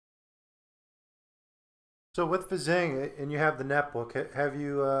So with VaZing, and you have the Netbook, have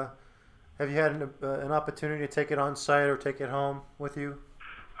you had an opportunity to take it on site or take it home with you?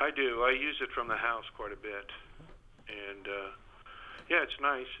 I do. I use it from the house quite a bit, and yeah, it's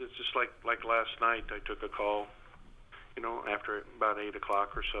nice. It's just like last night. I took a call, after about 8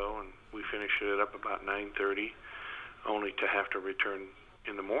 o'clock or so, and we finished it up about 9:30, only to have to return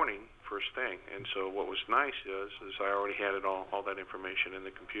in the morning first thing. And so what was nice is I already had it all that information in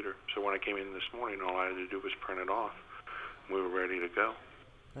the computer. So when I came in this morning, all I had to do was print it off. We were ready to go.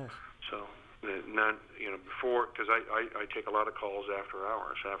 Nice. So none, before, because I take a lot of calls after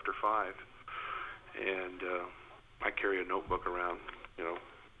hours, after 5, and I carry a notebook around,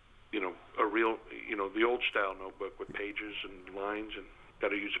 a real, the old style notebook with pages and lines, and got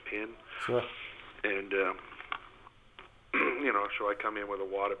to use a pen, Sure. and so I come in with a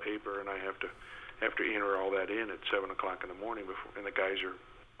wad of paper, and I have to enter all that in at 7 o'clock in the morning before, and the guys are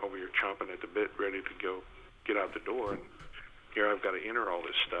over here chomping at the bit, ready to go get out the door, and here I've got to enter all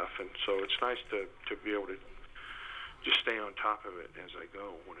this stuff, and so it's nice to be able to just stay on top of it as I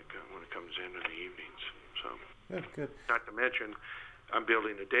go when it comes in the evenings. So, Good, good. not to mention, I'm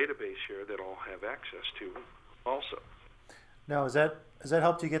building a database here that I'll have access to also. Now, has that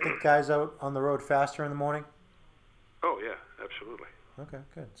helped you get the guys out on the road faster in the morning? Oh yeah, absolutely. Okay,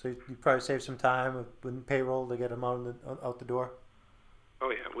 good. So you probably save some time with payroll to get them out the door.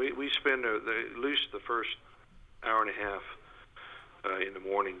 Oh yeah, we spend at least the first hour and a half in the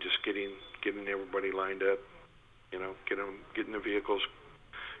morning just getting everybody lined up, getting the vehicles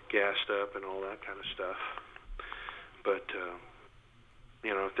gassed up and all that kind of stuff. But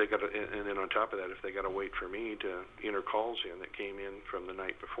if they got to, and then on top of that, if they got to wait for me to enter calls in that came in from the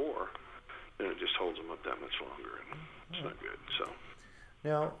night before, then it just holds them up that much longer, and it's not good. So.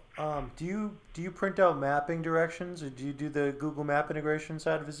 Now, do you print out mapping directions, or do you do the Google Map integration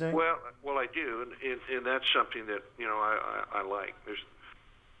side of VaZing? Well, I do, and that's something that I like. There's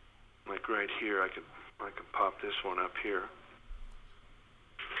like right here, I can pop this one up here,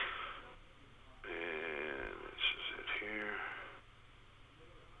 and this is it here.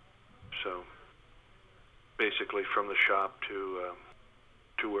 So basically, from the shop to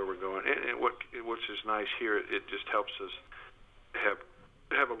where we're going, and what's is nice here, it just helps us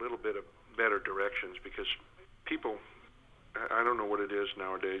have a little bit of better directions, because people, I don't know what it is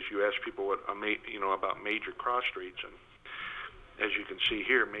nowadays. You ask people about major cross streets, and as you can see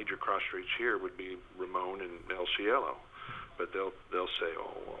here, major cross streets here would be Ramon and El Cielo, but they'll say,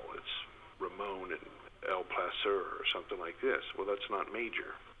 oh well, it's Ramon and El Placer or something like this. Well, that's not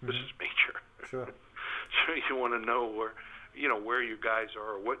major. This Mm-hmm. is major. Sure. So you want to know where you guys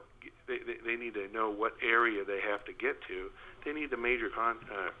are, what they need to know, what area they have to get to. They need the major cross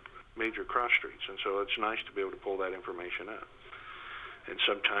streets, and so it's nice to be able to pull that information up. And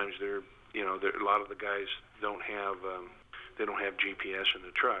sometimes a lot of the guys don't have GPS in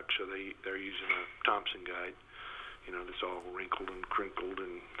the truck, so they're using a Thompson guide, that's all wrinkled and crinkled,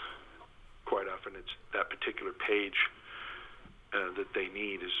 and quite often it's that particular page that they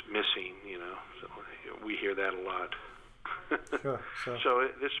need is missing. So we hear that a lot. Sure. So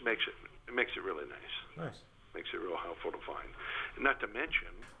this makes it really nice. Nice. Makes it real helpful to find. And not to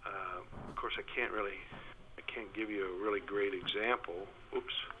mention, of course, I can't give you a really great example.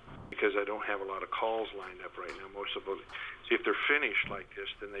 Oops, because I don't have a lot of calls lined up right now. Most of them, see, if they're finished like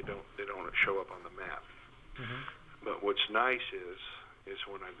this, then they don't show up on the map. Mm-hmm. But what's nice is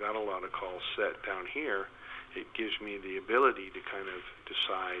when I've got a lot of calls set down here, it gives me the ability to kind of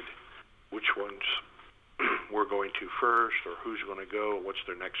decide which ones we're going to first, or who's going to go, what's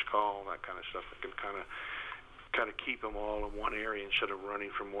their next call, that kind of stuff. I can kind of keep them all in one area instead of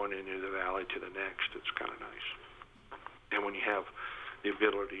running from one end of the valley to the next. It's kind of nice. And when you have the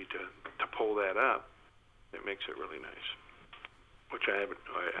ability to pull that up, it makes it really nice, which I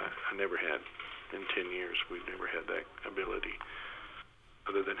never had in 10 years. We've never had that ability,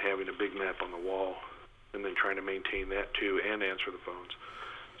 other than having a big map on the wall and then trying to maintain that too and answer the phones.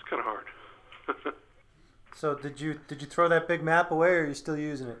 It's kind of hard. So did you throw that big map away, or are you still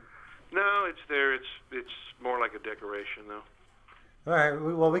using it? No, it's there. It's more like a decoration, though. All right.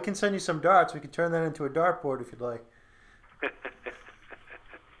 Well, we can send you some darts. We can turn that into a dartboard if you'd like.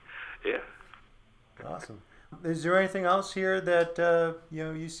 Yeah. Awesome. Is there anything else here that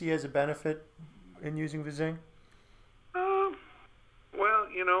you see as a benefit in using VaZing? Well,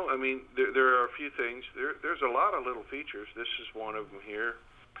 I mean, there are a few things. There's a lot of little features. This is one of them here.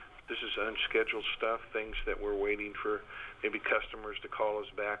 This is unscheduled stuff, things that we're waiting for maybe customers to call us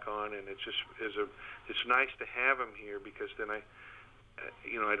back on, and it's nice to have them here, because then I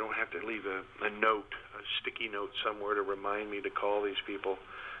don't have to leave a note, a sticky note somewhere to remind me to call these people.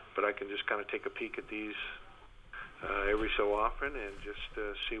 but I can just kind of take a peek at these every so often and just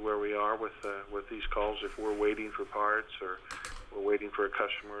see where we are with these calls, if we're waiting for parts or we're waiting for a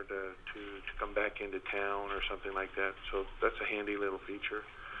customer to come back into town or something like that. So that's a handy little feature.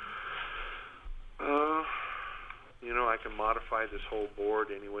 You know, I can modify this whole board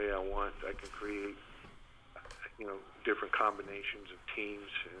any way I want. I can create, you know, different combinations of teams,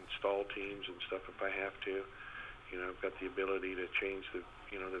 install teams and stuff if I have to. You know, I've got the ability to change the,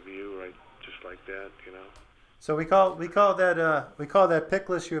 you know, the view right just like that, you know. So we call that pick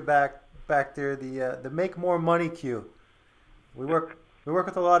list you're back there the make more money queue. We work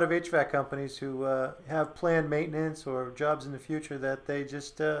with a lot of HVAC companies who have planned maintenance or jobs in the future that they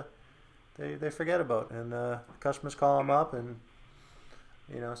just they forget about, and customers call them up, and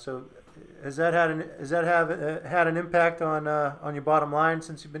you know. So has that had an impact on your bottom line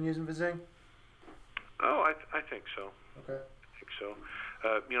since you've been using VaZing? Oh, I think so. Okay. I think so.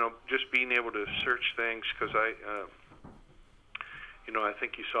 You know, just being able to search things, because you know, I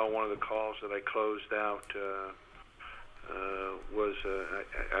think you saw one of the calls that I closed out was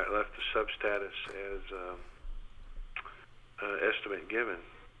I left the substatus as estimate given,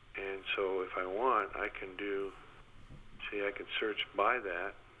 and so if I want, I can I can search by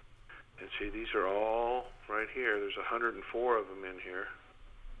that, and see these are all right here. There's 104 of them in here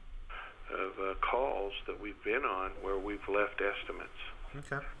of calls that we've been on where we've left estimates.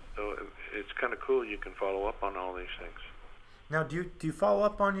 Okay. So it's kind of cool. You can follow up on all these things. Now, do you follow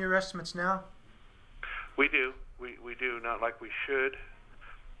up on your estimates now? We do. We do. Not like we should,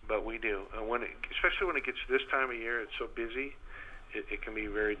 but we do. And especially when it gets to this time of year, it's so busy. It can be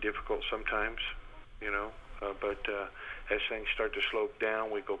very difficult sometimes, you know. But as things start to slope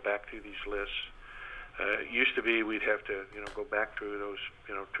down, we go back through these lists. It used to be we'd have to, you know, go back through those,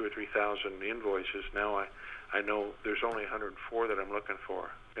 you know, 2,000 or 3,000 invoices. Now I know there's only 104 that I'm looking for,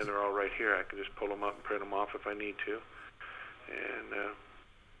 and they're all right here. I can just pull them up and print them off if I need to, and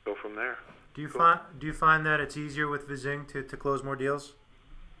go from there. Do you find that it's easier with VaZing to close more deals?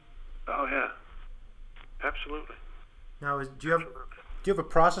 Oh yeah, absolutely. Now, do you have a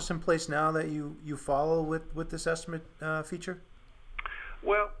process in place now that you follow with this estimate feature?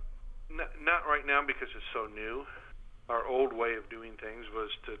 Well, not right now because it's so new. Our old way of doing things was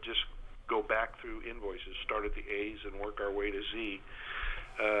to just go back through invoices, start at the A's and work our way to Z.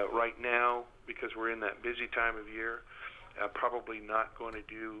 Right now, because we're in that busy time of year, probably not going to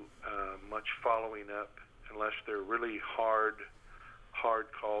do much following up unless they're really hard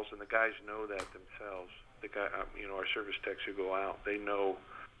calls, and the guys know that themselves. You know, our service techs who go out, they know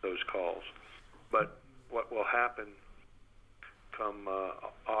those calls. But what will happen come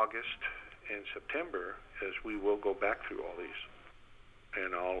August and September is we will go back through all these,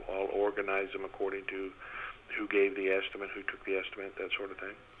 and I'll organize them according to who gave the estimate, who took the estimate, that sort of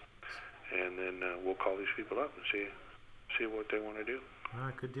thing, and then we'll call these people up and see what they want to do. All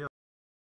right, good deal.